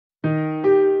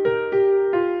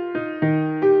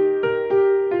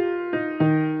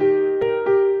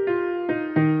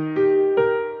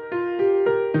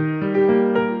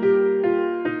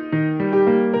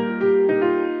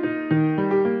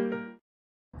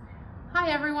Hi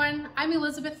everyone, I'm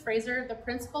Elizabeth Fraser, the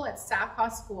principal at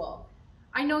Sakaw School.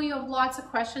 I know you have lots of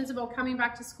questions about coming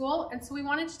back to school, and so we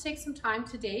wanted to take some time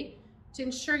today to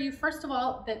ensure you, first of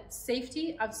all, that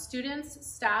safety of students,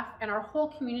 staff, and our whole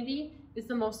community is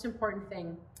the most important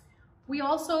thing. We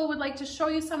also would like to show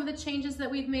you some of the changes that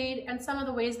we've made and some of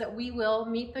the ways that we will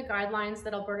meet the guidelines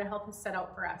that Alberta Health has set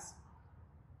out for us.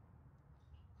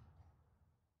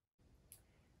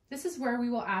 This is where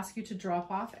we will ask you to drop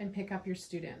off and pick up your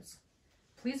students.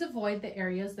 Please avoid the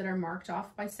areas that are marked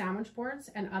off by sandwich boards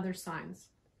and other signs.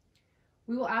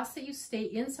 We will ask that you stay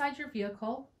inside your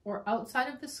vehicle or outside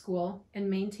of the school and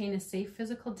maintain a safe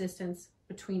physical distance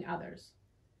between others.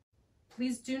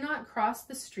 Please do not cross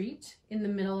the street in the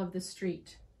middle of the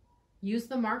street. Use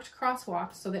the marked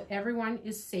crosswalk so that everyone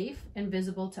is safe and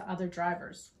visible to other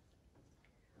drivers.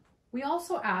 We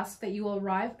also ask that you will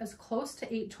arrive as close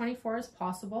to 8:24 as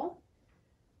possible,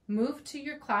 move to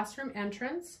your classroom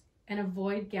entrance, and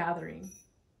avoid gathering.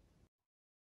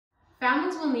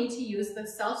 Families will need to use the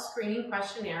self-screening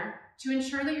questionnaire to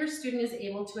ensure that your student is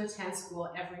able to attend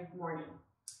school every morning.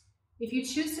 If you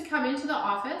choose to come into the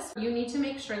office, you need to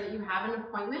make sure that you have an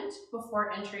appointment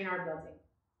before entering our building.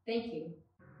 Thank you.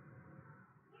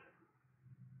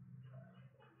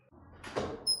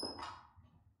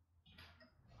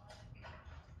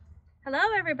 Hello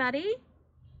everybody,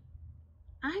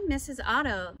 I'm Mrs.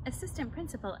 Otto, Assistant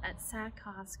Principal at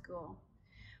Sakaw School.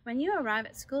 When you arrive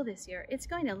at school this year, it's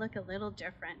going to look a little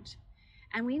different,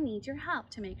 and we need your help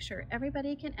to make sure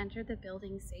everybody can enter the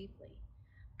building safely.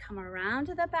 Come around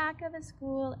to the back of the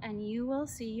school and you will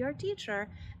see your teacher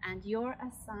and your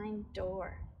assigned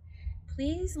door.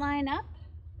 Please line up,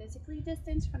 physically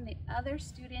distanced from the other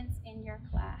students in your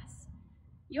class.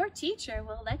 Your teacher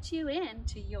will let you in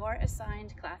to your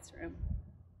assigned classroom.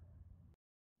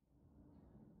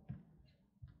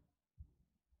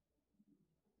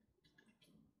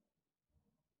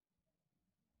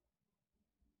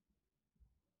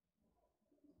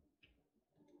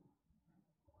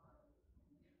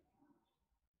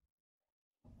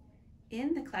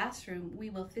 In the classroom, we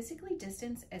will physically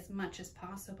distance as much as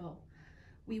possible.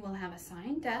 We will have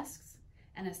assigned desks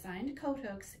and assigned coat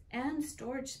hooks and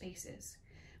storage spaces.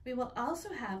 We will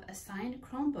also have assigned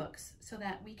Chromebooks so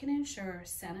that we can ensure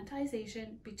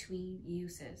sanitization between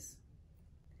uses.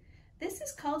 This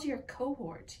is called your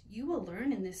cohort. You will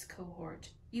learn in this cohort.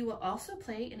 You will also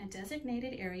play in a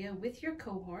designated area with your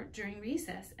cohort during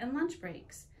recess and lunch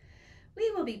breaks.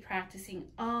 We will be practicing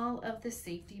all of the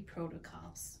safety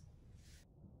protocols.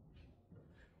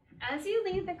 As you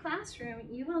leave the classroom,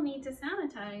 you will need to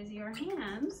sanitize your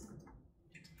hands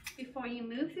before you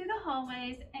move through the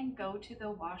hallways and go to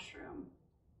the washroom.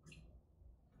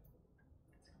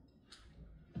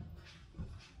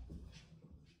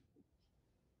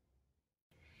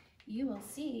 You will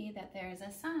see that there is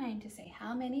a sign to say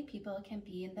how many people can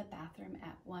be in the bathroom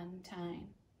at one time.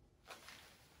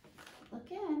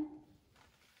 Look in.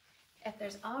 If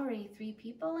there's already 3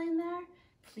 people in there,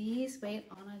 please wait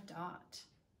on a dot.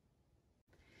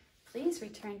 Please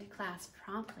return to class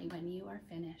promptly when you are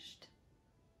finished.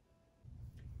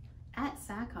 At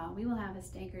Sakaw, we will have a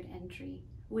staggered entry,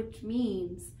 which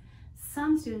means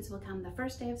some students will come the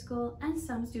first day of school and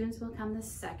some students will come the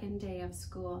second day of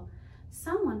school.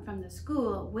 Someone from the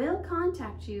school will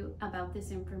contact you about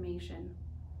this information.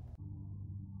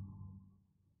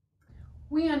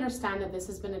 We understand that this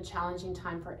has been a challenging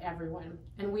time for everyone,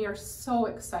 and we are so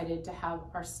excited to have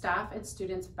our staff and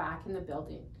students back in the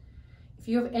building. If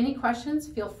you have any questions,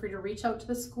 feel free to reach out to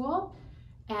the school,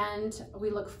 and we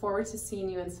look forward to seeing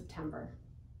you in September.